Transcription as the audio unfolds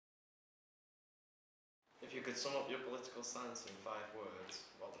you could sum up your political stance in 5 words,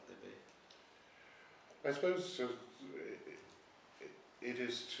 what would they be? I suppose it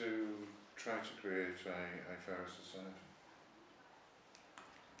is to try to create a fairer society.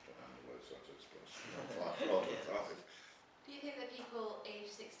 I don't know the words that express. Do you think that people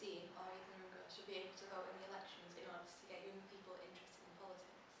aged 16 or even younger should be able to vote in the elections in order to get young people interested in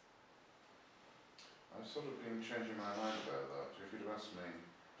politics? I've sort of been changing my mind about that. If you'd have asked me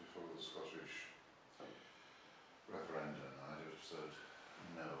before the Scottish referendum, I'd have said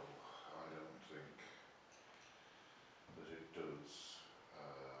no. I don't think that it does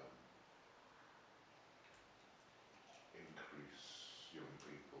increase young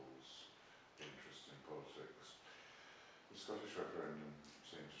people's interest in politics. The Scottish referendum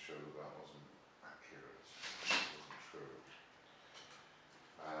seemed to show that that wasn't accurate, it wasn't true.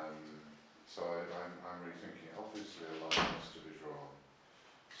 So I'm rethinking, obviously a line has to be drawn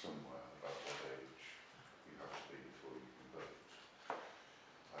somewhere about what age you have to be before you can vote.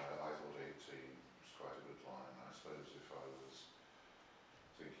 I thought 18 was quite a good line. I suppose if I was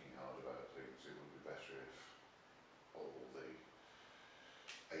thinking hard about things, it would be better if all the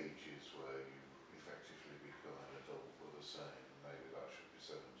ages where you effectively become an adult were the same. Maybe that should be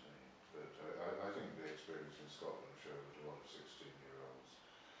 17. But I think the experience in Scotland showed that a lot of 16-year-olds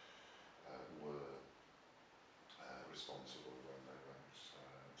were responsible when they went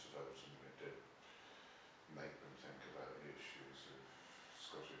to vote, and it did make them think about the issues of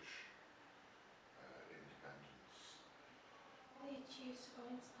Scottish independence. Why did you choose to go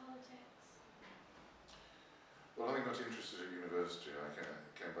into politics? Well, having got interested at university, I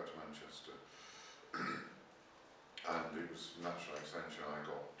came back to Manchester, and it was natural extension. I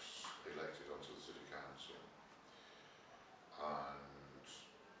got elected onto the City Council, and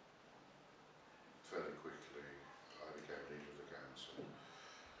fairly quickly I became leader of the council, and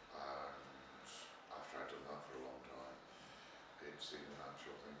after I'd done that for a long time, it seemed a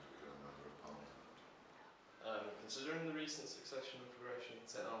natural thing to become a member of Parliament. Considering the recent succession and progression in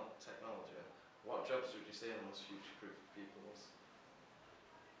technology, what jobs would you say are most future-proof for people?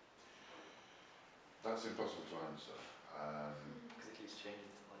 That's impossible to answer. Because it keeps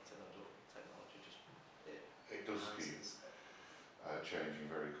changing, like technology just... It does keep changing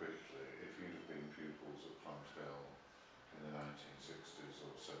very quickly. If you'd have been pupils at Clonfell in the 1960s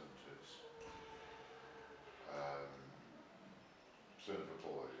or 70s, certainly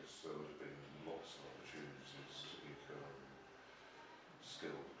for boys, there would have been lots of opportunities to become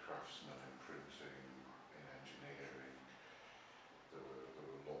skilled craftsmen in printing, in engineering. There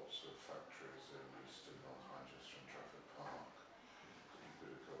were lots of factories in East and North Manchester and Trafford Park. You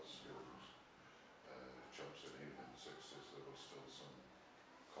could have got skilled jobs in. Even in the 60s there were still some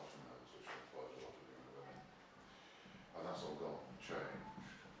cotton mills which employed a lot of young women. And that's all gone,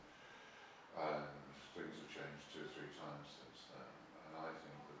 changed. And things have changed 2 or 3 times since then. And I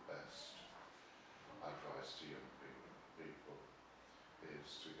think the best advice to young people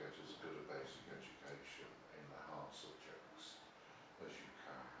is to get as good a basic education in the hard subjects as you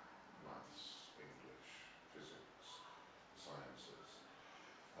can: maths, English, physics, sciences,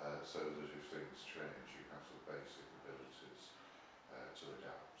 so that if things change you have the basic abilities to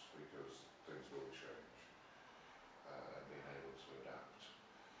adapt, because things will change, and being able to adapt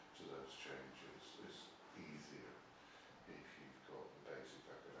to those changes is easier if you've got the basic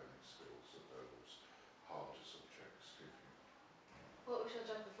academic skills that those harder subjects give you. What was your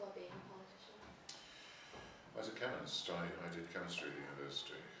job before being a politician? As a chemist, I did chemistry at the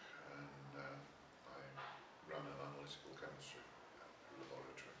university, and I ran an analytical chemistry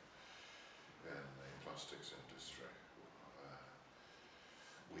laboratory in the plastics industry.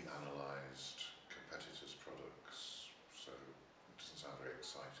 We analysed competitors' products, so it doesn't sound very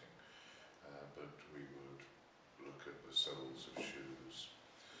exciting, but we would look at the soles of shoes,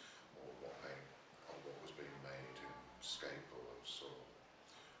 or what was being made in skateboards, or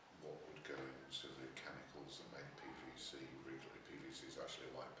what would go into the chemicals that make PVC. Really, PVC is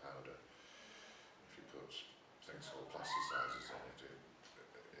actually a white powder. If you put things called plasticizers in it,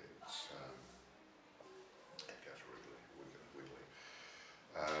 it gets really wiggly.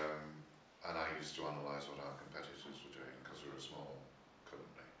 And I used to analyse what our competitors were doing, because we were a small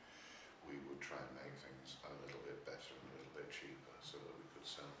company. We would try and make things a little bit better and a little bit cheaper so that we could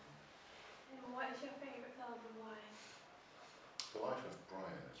sell them. And what is your favourite film and why? The Life of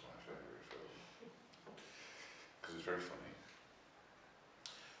Brian is my favourite film, because it's very funny.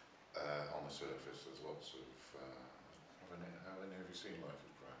 On the surface there's lots of... how many have you seen Life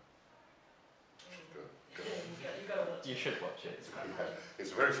of Brian? Go. You should watch it.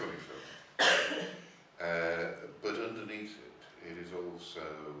 It's a very funny film. But underneath it, it is also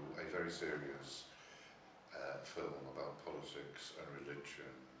a very serious film about politics and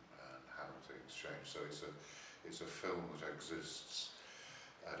religion and how things change. So it's a film that exists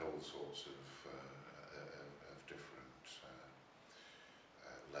at all sorts of different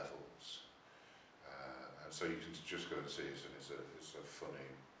levels. And so you can just go and see it, and it's a funny,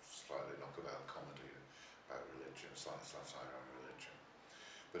 slightly knockabout comedy about religion, slight satire on religion.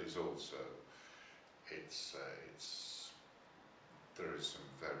 But it's also, there is some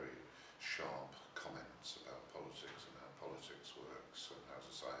very sharp comments about politics and how politics works and how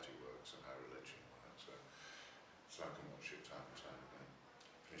society works and how religion works. So I can watch it time and time again.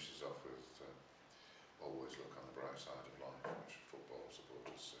 Finishes off with always look on the bright side of life, which football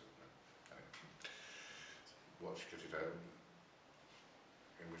supporters do. Anyway, watch, cut it out.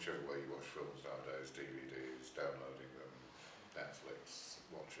 In whichever way you watch films nowadays, DVDs, downloading them, Netflix,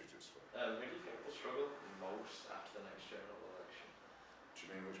 watch it, it's fun. Who do you think will struggle most after the next general election? Do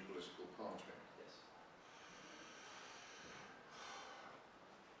you mean which political party? Yes.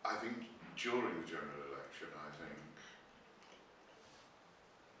 I think during the general election,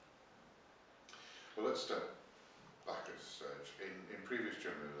 well, let's step back a stage. In previous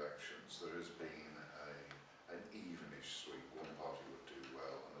general elections, there has been an evenish sweep. One party would do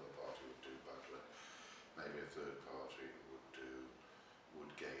well, another party would do badly. Maybe a third party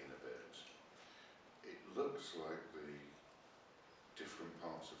would gain a bit. It looks like the different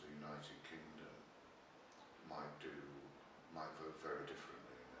parts of the United Kingdom might vote very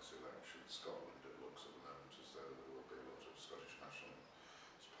differently in this election. Scotland, it looks at the moment as though there will be a lot of Scottish Nationalist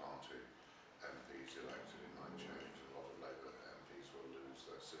Party MPs elected. It might change. A lot of Labour MPs will lose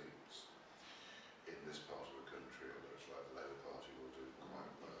their seats. In this part of the country, it looks like the Labour Party will do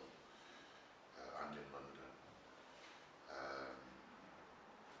quite well, and in London.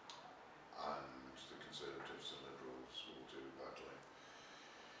 And the Conservatives and Liberals will do badly.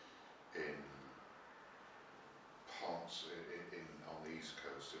 In parts on the East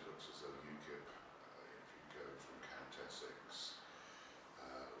Coast, it looks as though UKIP, if you go from Kent, Essex,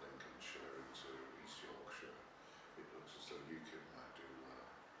 Lincolnshire into East Yorkshire, it looks as though UKIP might do well.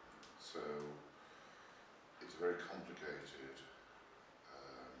 So it's very complicated.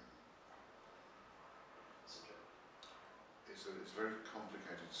 It's a very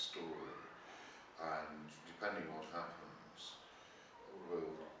complicated story, and depending what happens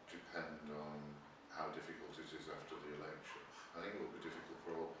will depend on how difficult it is after the election. I think it will be difficult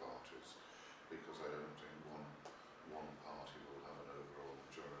for all parties, because I don't think one party will have an overall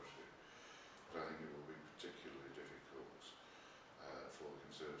majority. But I think it will be particularly difficult for the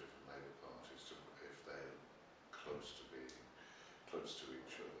Conservative and Labour parties if they're close to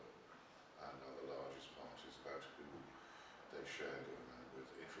each other and are the largest parties, about who they share